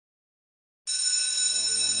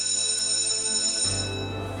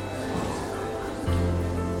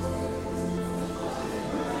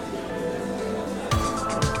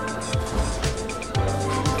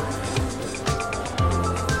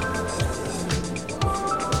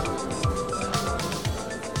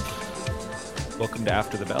Welcome to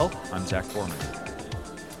After the Bell. I'm Zach Foreman.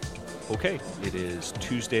 Okay, it is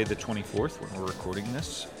Tuesday the 24th when we're recording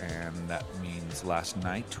this, and that means last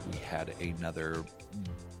night we had another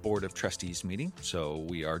Board of Trustees meeting. So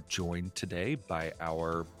we are joined today by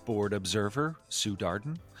our board observer, Sue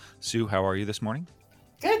Darden. Sue, how are you this morning?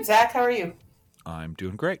 Good, Zach. How are you? I'm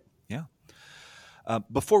doing great, yeah.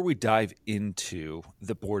 Before we dive into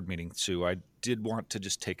the board meeting, Sue, I did want to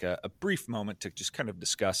just take a brief moment to just kind of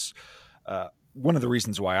discuss one of the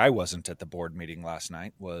reasons why I wasn't at the board meeting last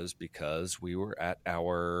night was because we were at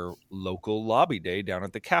our local lobby day down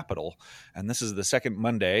at the Capitol. And this is the second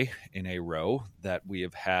Monday in a row that we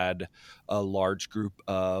have had a large group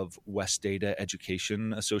of West Data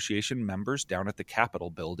Education Association members down at the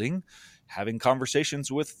Capitol building having conversations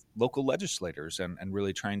with local legislators and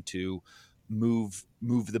really trying to move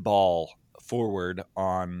the ball forward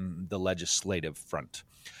on the legislative front.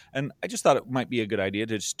 And I just thought it might be a good idea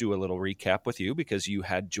to just do a little recap with you because you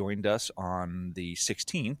had joined us on the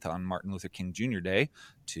 16th on Martin Luther King Jr. Day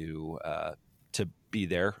to be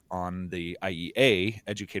there on the IEA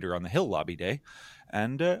Educator on the Hill Lobby Day.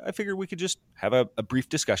 And I figured we could just have a brief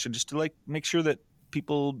discussion just to make sure that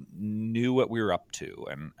people knew what we were up to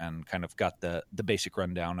and kind of got the basic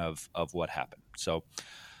rundown of what happened. So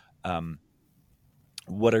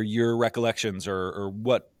what are your recollections or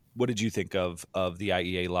what did you think of the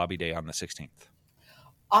IEA Lobby Day on the 16th?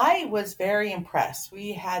 I was very impressed.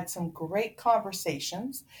 We had some great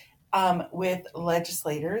conversations with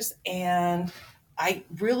legislators, and I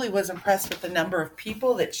really was impressed with the number of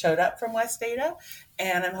people that showed up from West Data.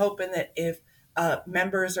 And I'm hoping that if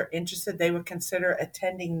members are interested, they would consider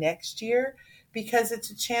attending next year because it's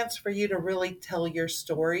a chance for you to really tell your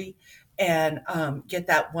story and get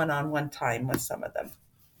that one-on-one time with some of them.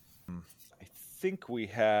 I think we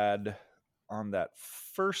had on that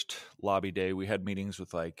first lobby day, we had meetings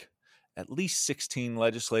with at least 16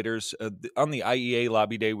 legislators. On the IEA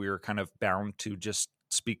lobby day, we were kind of bound to just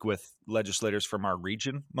speak with legislators from our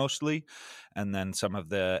region mostly, and then some of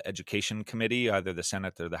the education committee, either the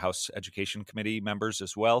Senate or the House Education Committee members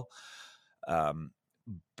as well.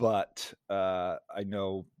 But I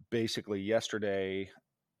know basically yesterday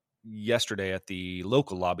at the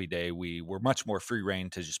local lobby day, we were much more free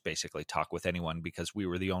reign to just basically talk with anyone because we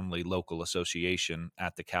were the only local association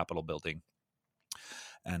at the Capitol building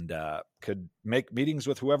and could make meetings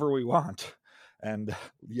with whoever we want. And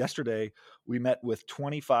yesterday we met with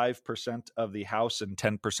 25% of the House and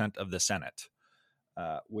 10% of the Senate,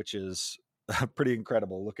 which is pretty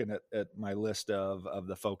incredible looking at my list of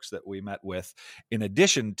the folks that we met with. In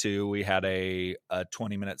addition to, we had a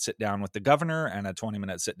 20-minute sit down with the governor and a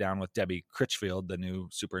 20-minute sit down with Debbie Critchfield, the new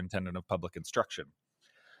superintendent of public instruction.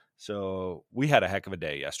 So we had a heck of a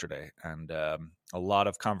day yesterday and a lot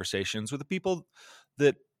of conversations with the people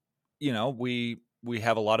that, we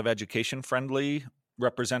have a lot of education friendly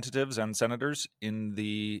representatives and senators at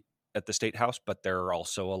the state house, but there are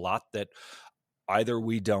also a lot that either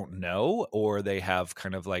we don't know or they have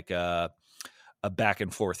kind of like a back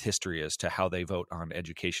and forth history as to how they vote on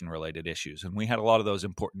education related issues. And we had a lot of those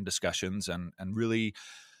important discussions and really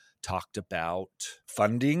talked about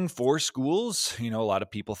funding for schools. A lot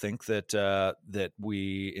of people think that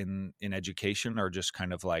we in education are just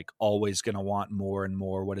kind of like always going to want more and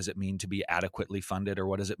more. What does it mean to be adequately funded, or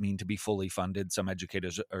what does it mean to be fully funded? Some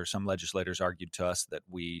educators or some legislators argued to us that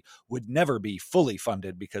we would never be fully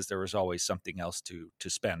funded because there was always something else to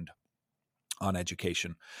spend on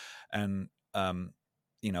education. And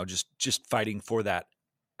just fighting for that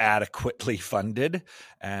adequately funded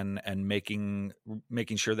and making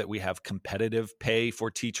sure that we have competitive pay for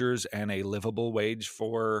teachers and a livable wage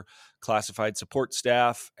for classified support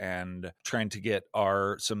staff, and trying to get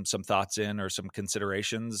some thoughts in or some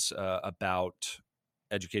considerations about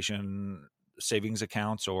education savings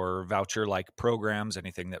accounts or voucher like programs,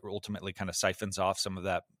 anything that ultimately kind of siphons off some of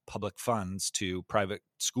that public funds to private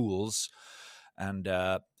schools. And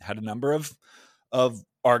had a number of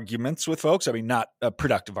arguments with folks. I mean, not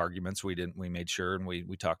productive arguments. We made sure, and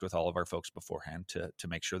we talked with all of our folks beforehand to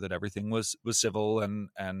make sure that everything was civil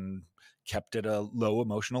and kept at a low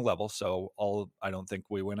emotional level. So I don't think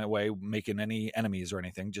we went away making any enemies or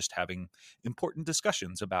anything, just having important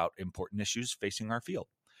discussions about important issues facing our field.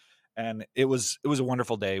 And it was a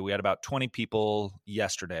wonderful day. We had about 20 people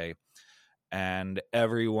yesterday. And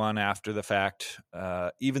everyone after the fact,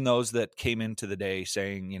 even those that came into the day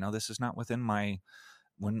saying, this is not within my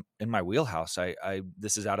wheelhouse,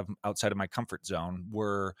 this is outside of my comfort zone,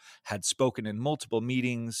 had spoken in multiple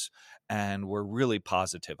meetings and were really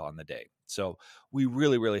positive on the day. So we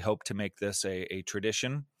really, really hope to make this a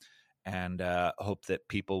tradition, and hope that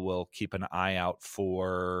people will keep an eye out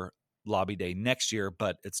for lobby day next year,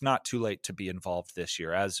 but it's not too late to be involved this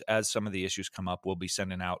year. As some of the issues come up, we'll be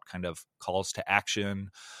sending out kind of calls to action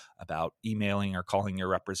about emailing or calling your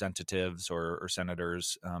representatives or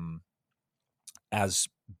senators as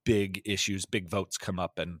big issues, big votes come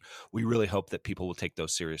up, and we really hope that people will take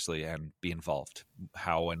those seriously and be involved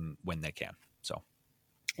how and when they can. So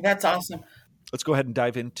That's awesome. let's go ahead and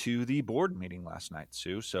dive into the board meeting last night,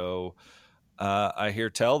 Sue. So I hear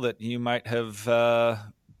tell that you might have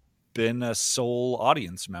been a sole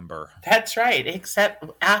audience member. That's right. Except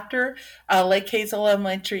after Lake Hazel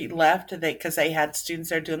Elementary left, because they had students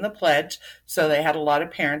there doing the pledge, so they had a lot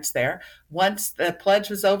of parents there. Once the pledge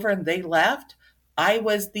was over and they left, I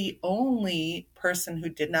was the only person who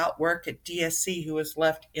did not work at DSC who was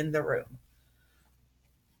left in the room.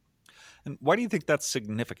 And why do you think that's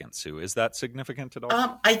significant, Sue? Is that significant at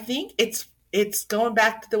all? I think it's going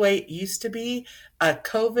back to the way it used to be.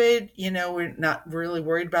 COVID, we're not really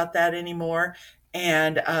worried about that anymore.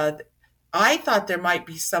 And I thought there might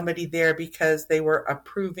be somebody there because they were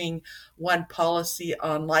approving one policy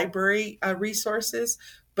on library resources,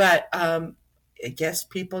 but I guess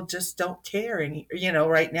people just don't care. And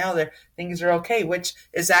right now, things are okay, which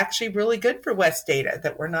is actually really good for West Data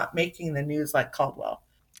that we're not making the news like Caldwell.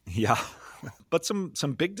 Yeah. But some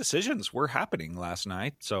big decisions were happening last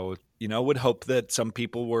night. So, would hope that some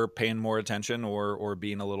people were paying more attention or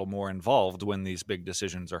being a little more involved when these big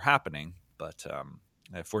decisions are happening. But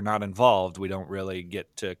if we're not involved, we don't really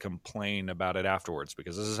get to complain about it afterwards,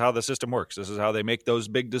 because this is how the system works. This is how they make those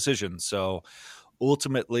big decisions. So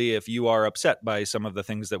ultimately, if you are upset by some of the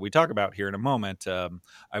things that we talk about here in a moment,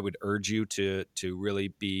 I would urge you to really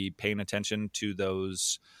be paying attention to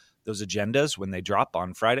those agendas when they drop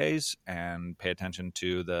on Fridays, and pay attention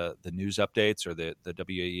to the news updates or the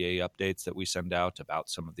WEA updates that we send out about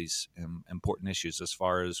some of these important issues as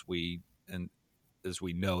far as we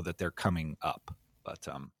know that they're coming up. But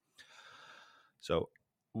so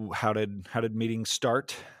how did meetings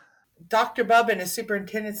start? Dr. Bub in his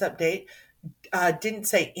superintendent's update didn't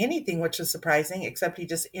say anything, which was surprising, except he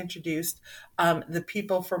just introduced the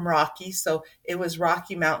people from Rocky. So it was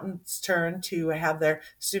Rocky Mountain's turn to have their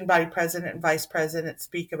student body president and vice president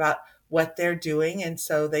speak about what they're doing. And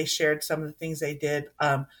so they shared some of the things they did,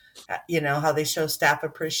 how they show staff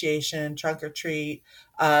appreciation, trunk or treat.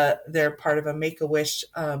 They're part of a Make-A-Wish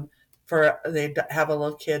they have a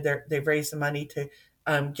little kid. They've raised the money to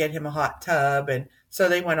get him a hot tub. And so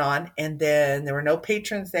they went on, and then there were no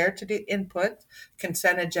patrons there to do input.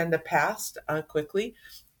 Consent agenda passed quickly.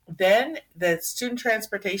 Then the student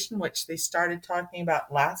transportation, which they started talking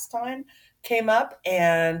about last time, came up,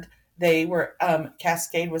 and they were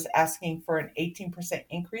Cascade was asking for an 18%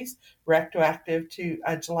 increase retroactive to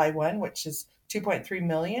July 1, which is 2.3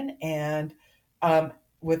 million, and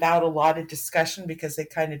without a lot of discussion, because they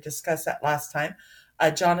kind of discussed that last time.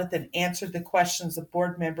 Jonathan answered the questions the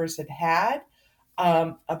board members had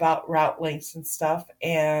about route lengths and stuff,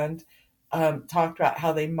 and talked about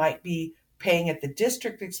how they might be paying at the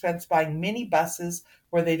district expense buying mini buses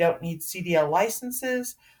where they don't need CDL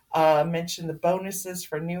licenses. Mentioned the bonuses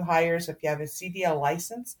for new hires. If you have a CDL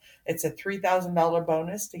license, it's a $3,000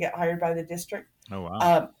 bonus to get hired by the district. Oh,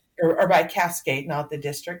 wow. Or by Cascade, not the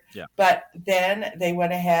district. Yeah. But then they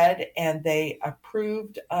went ahead and they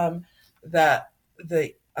approved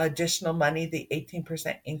the additional money, the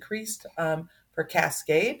 18% increase for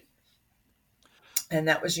Cascade, and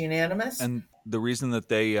that was unanimous. And the reason that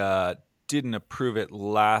they didn't approve it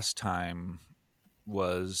last time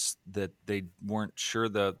was that they weren't sure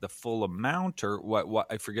the full amount, or what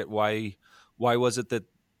I forget why was it that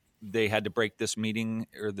they had to break this meeting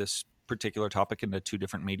or this particular topic into two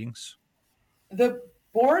different meetings? The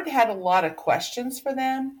board had a lot of questions for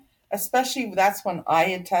them, especially that's when I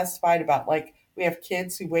had testified about, like, we have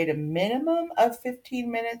kids who wait a minimum of 15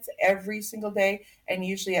 minutes every single day, and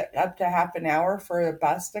usually up to half an hour for a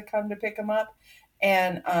bus to come to pick them up.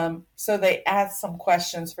 And so they asked some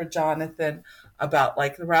questions for Jonathan about,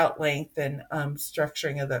 like, the route length and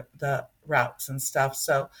structuring of the routes and stuff.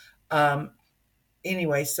 So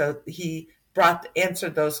anyway, so he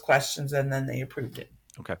answered those questions, and then they approved it.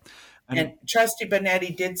 Okay. And Trustee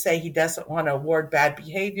Bonetti did say he doesn't want to award bad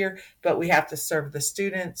behavior, but we have to serve the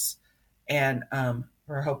students, and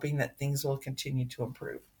we're hoping that things will continue to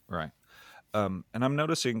improve. Right. And I'm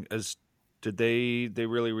noticing, did they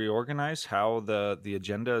really reorganize how the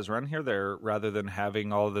agenda is run here? They're, rather than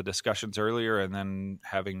having all the discussions earlier and then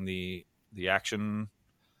having the action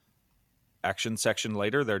section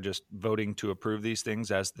later, they're just voting to approve these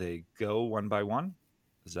things as they go one by one.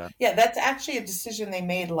 Is that? Yeah, that's actually a decision they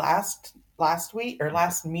made last week or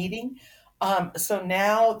last meeting. So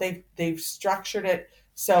now they've structured it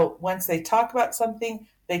So once they talk about something,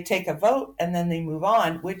 they take a vote and then they move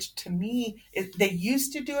on, which to me, they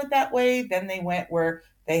used to do it that way. Then they went where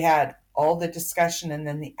they had all the discussion and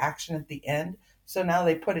then the action at the end. So now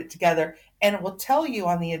they put it together and it will tell you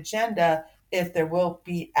on the agenda if there will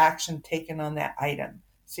be action taken on that item.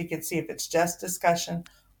 So you can see if it's just discussion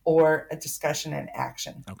or a discussion and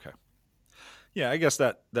action. Okay. Yeah, I guess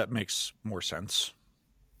that makes more sense,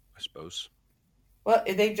 I suppose. Well,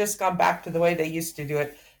 they've just gone back to the way they used to do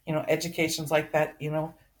it. Education's like that,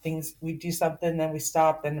 things we do something, then we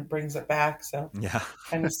stop, then it brings it back. So Yeah.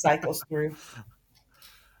 kind of cycles through.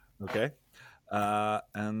 Okay.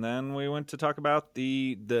 And then we went to talk about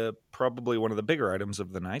the probably one of the bigger items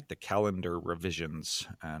of the night, the calendar revisions,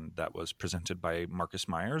 and that was presented by Marcus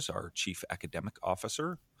Myers, our chief academic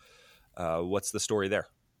officer. What's the story there?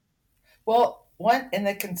 Well, one in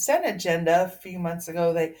the consent agenda a few months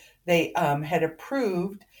ago, they had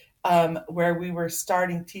approved where we were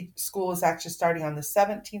starting. School is actually starting on the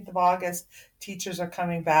 17th of August. Teachers are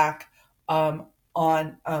coming back on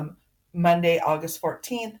Monday, August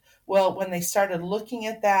 14th. Well, when they started looking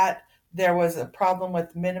at that, there was a problem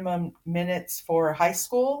with minimum minutes for high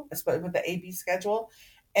school, especially with the AB schedule.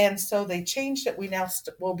 And so they changed it. We now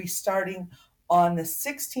will be starting on the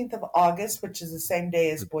 16th of August, which is the same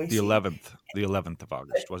day as The Boise. 11th of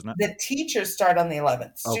August, wasn't it? The teachers start on the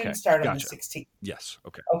 11th. Okay, Students start on the gotcha. 16th. Yes.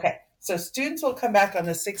 Okay. Okay. So students will come back on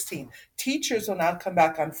the 16th. Teachers will now come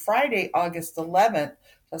back on Friday, August 11th.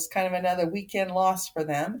 That's kind of another weekend loss for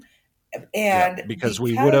them. Yeah, And because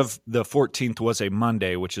we would because have the 14th was a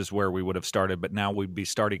Monday, which is where we would have started, but now we'd be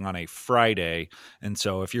starting on a Friday. And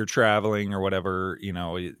so if you're traveling or whatever,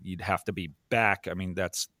 you'd have to be back. I mean,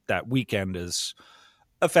 that weekend is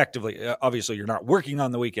effectively, obviously you're not working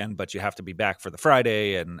on the weekend, but you have to be back for the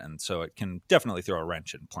Friday. And so it can definitely throw a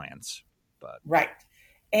wrench in plans. But right.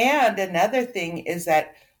 And another thing is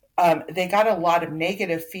that they got a lot of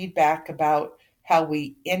negative feedback about how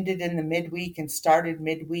we ended in the midweek and started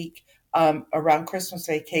midweek around Christmas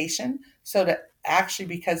vacation. So to actually,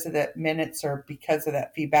 because of the minutes or because of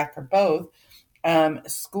that feedback or both,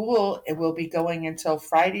 school it will be going until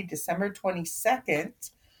Friday, December 22nd.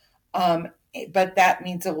 Um, but that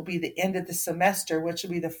means it will be the end of the semester, which will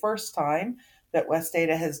be the first time that West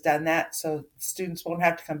Ada has done that. So students won't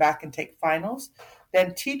have to come back and take finals.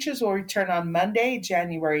 Then teachers will return on Monday,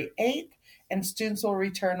 January 8th, and students will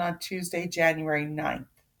return on Tuesday, January 9th.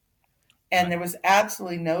 And right. there was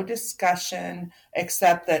absolutely no discussion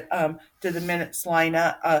except that did the minutes line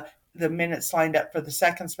up? The minutes lined up for the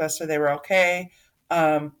second semester, they were okay.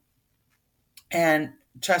 And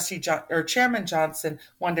Chairman Johnson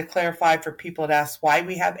wanted to clarify for people to ask why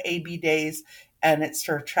we have AB days, and it's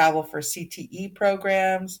for travel for CTE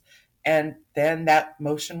programs. And then that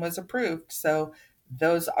motion was approved. So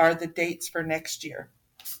those are the dates for next year.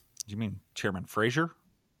 Do you mean Chairman Frazier?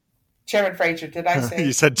 Chairman Frazier, did I You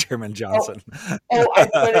say? said Chairman Oh, Johnson. oh, I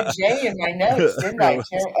put a J in my notes, didn't I?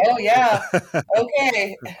 Oh, yeah.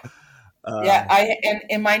 Okay. Yeah, um, I and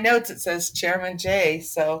in my notes it says Chairman J.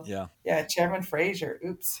 So yeah. yeah, Chairman Frazier.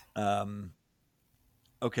 Oops. Um,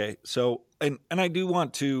 Okay, so and I do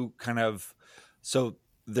want to kind of so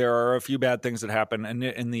there are a few bad things that happen, and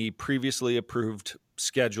in the previously approved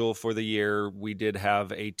schedule for the year, we did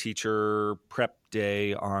have a teacher prep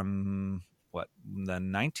day on what the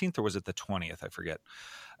 19th or was it the 20th? I forget.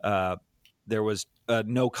 Uh, there was a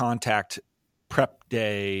no contact prep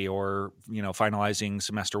day or finalizing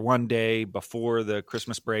semester one day before the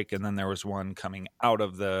Christmas break, and then there was one coming out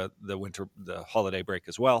of the holiday break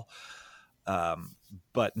as well.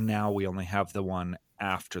 But now we only have the one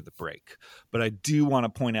after the break. But I do want to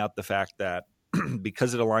point out the fact that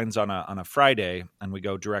because it aligns on a Friday and we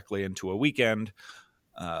go directly into a weekend,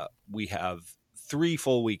 we have 3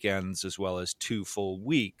 full weekends as well as 2 full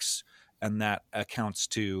weeks. And that counts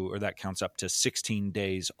up to 16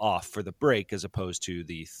 days off for the break as opposed to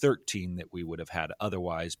the 13 that we would have had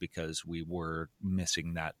otherwise because we were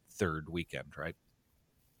missing that third weekend, right?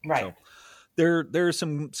 Right. So there are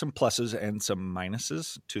some pluses and some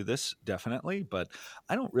minuses to this, definitely, but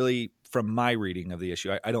I don't really, from my reading of the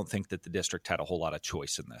issue, I don't think that the district had a whole lot of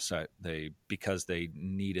choice in this. Because they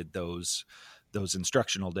needed those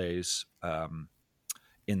instructional days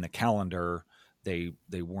in the calendar, they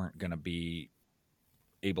weren't going to be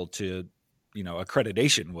able to,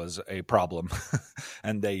 accreditation was a problem,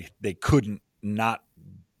 and they couldn't not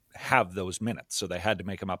have those minutes, so they had to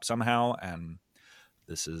make them up somehow, and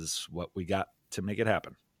this is what we got to make it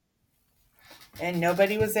happen. And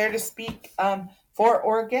nobody was there to speak for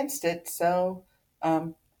or against it, so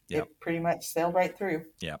Yep. it pretty much sailed right through.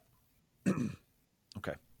 Yeah.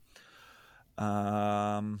 Okay.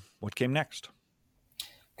 What came next?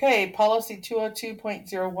 Okay, policy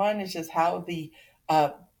 202.01 is just how the uh,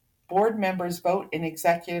 board members vote in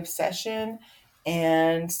executive session.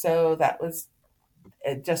 And so that was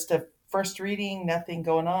just a first reading, nothing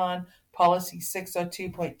going on. Policy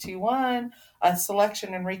 602.21, a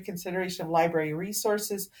selection and reconsideration of library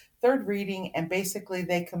resources, third reading, and basically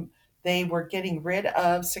they were getting rid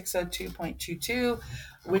of 602.22,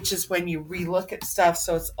 which is when you relook at stuff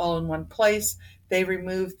so it's all in one place. They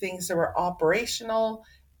removed things that were operational,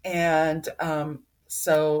 and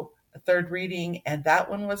so a third reading, and that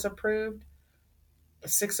one was approved.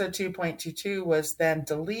 602.22 was then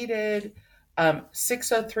deleted.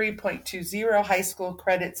 603.20 high school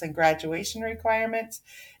credits and graduation requirements.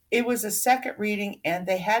 It was a second reading and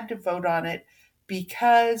they had to vote on it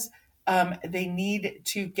because they need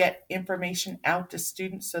to get information out to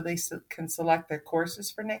students so they can select their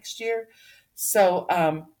courses for next year. So,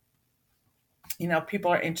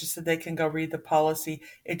 people are interested, they can go read the policy.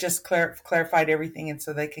 It just clarified everything, and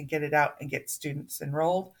so they can get it out and get students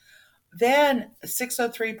enrolled. Then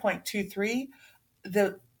 603.23,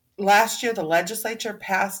 the last year the legislature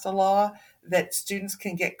passed a law that students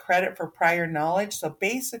can get credit for prior knowledge. So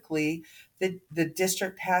basically, the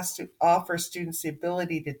district has to offer students the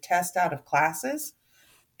ability to test out of classes.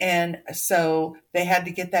 And so they had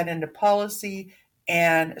to get that into policy.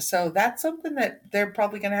 And so that's something that they're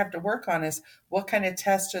probably going to have to work on, is what kind of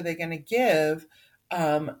tests are they going to give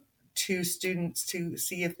to students to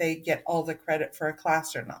see if they get all the credit for a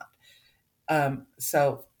class or not.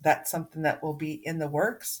 So that's something that will be in the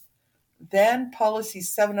works. Then policy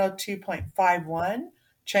 702.51,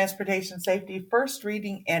 transportation safety, first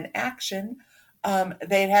reading and action.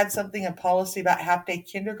 They had something in policy about half day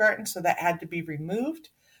kindergarten, so that had to be removed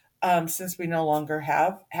since we no longer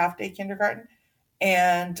have half day kindergarten.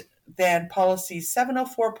 And then policy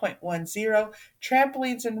 704.10,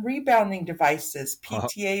 trampolines and rebounding devices.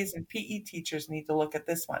 PTAs and PE teachers need to look at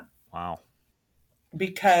this one. Wow.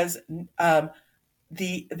 Because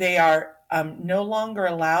they are no longer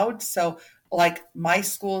allowed. So, like my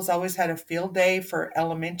school's always had a field day for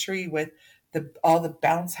elementary with all the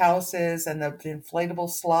bounce houses and the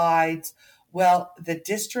inflatable slides. Well, the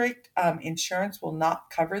district insurance will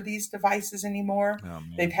not cover these devices anymore. Oh,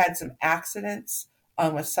 They've had some accidents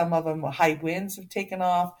with some of them. High winds have taken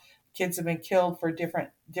off. Kids have been killed for different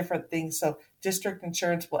things. So district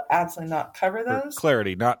insurance will absolutely not cover for those.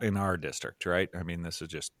 clarity, not in our district, right? I mean, this is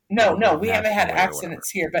just No, we haven't had nationally or whatever. accidents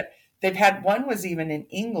here, but they've had one was even in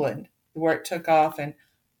England where it took off and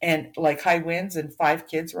like high winds and 5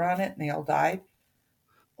 kids were on it and they all died.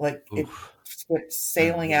 Like it Oof. went I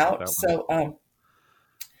sailing heard about out. that one.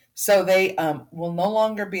 So they will no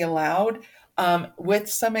longer be allowed, with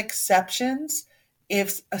some exceptions.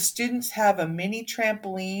 If students have a mini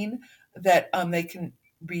trampoline that they can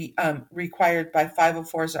be required by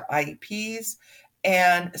 504s or IEPs,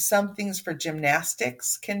 and some things for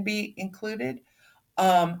gymnastics can be included.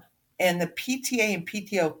 And the PTA and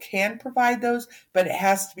PTO can provide those, but it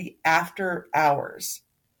has to be after hours.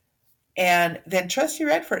 And then Trustee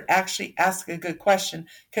Redford actually asked a good question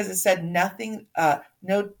because it said nothing,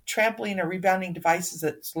 no trampoline or rebounding devices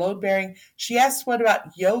that's load bearing. She asked, what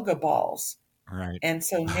about yoga balls? Right. And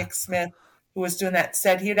so Nick Smith, who was doing that,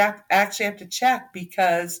 said he'd actually have to check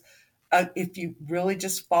because if you really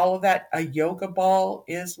just follow that, a yoga ball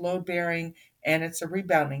is load bearing and it's a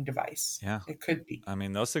rebounding device. Yeah. It could be. I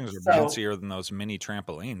mean, those things are So, bouncier than those mini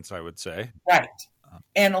trampolines, I would say. right.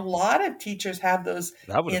 And a lot of teachers have those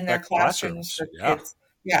That would in their affect classrooms classrooms. for Yeah. kids.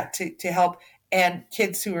 Yeah, to help, and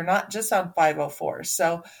kids who are not just on 504.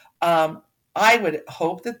 So I would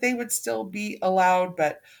hope that they would still be allowed.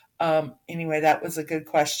 But anyway, that was a good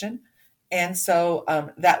question. And so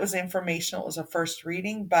that was informational. It was a first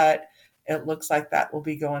reading, but it looks like that will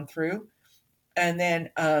be going through. And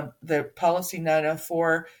then the policy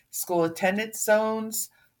 904, school attendance zones.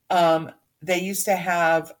 They used to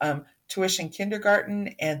have tuition kindergarten,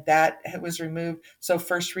 and that was removed. So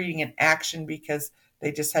first reading and action because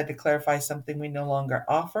they just had to clarify something we no longer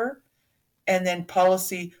offer. And then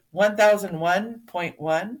policy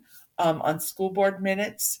 1001.1 on school board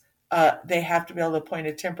minutes. They have to be able to appoint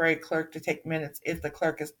a temporary clerk to take minutes if the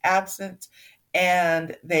clerk is absent.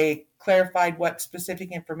 And they clarified what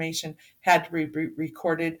specific information had to be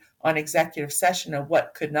recorded on executive session and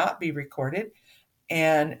what could not be recorded.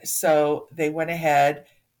 And so they went ahead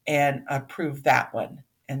and approved that one.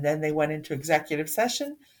 And then they went into executive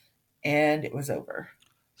session and it was over.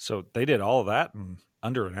 So they did all of that in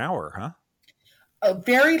under an hour, huh? A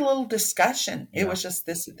very little discussion. Yeah. It was just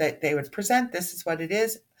this that they would present. This is what it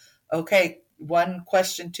is. Okay, 1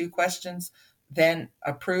 question, 2 questions, then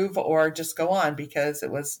approve or just go on because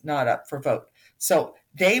it was not up for vote. So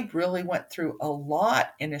they really went through a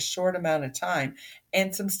lot in a short amount of time,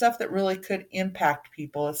 and some stuff that really could impact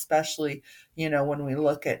people, especially, when we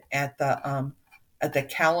look at the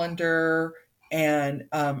calendar, and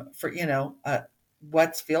for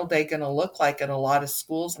what's field day going to look like at a lot of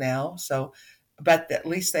schools now. So, but at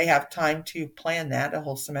least they have time to plan that a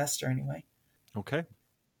whole semester anyway. Okay.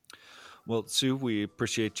 Well, Sue, we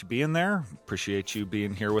appreciate you being there. Appreciate you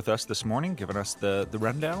being here with us this morning, giving us the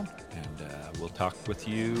rundown, and we'll talk with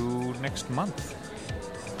you next month.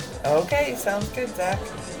 Okay, sounds good, Zach.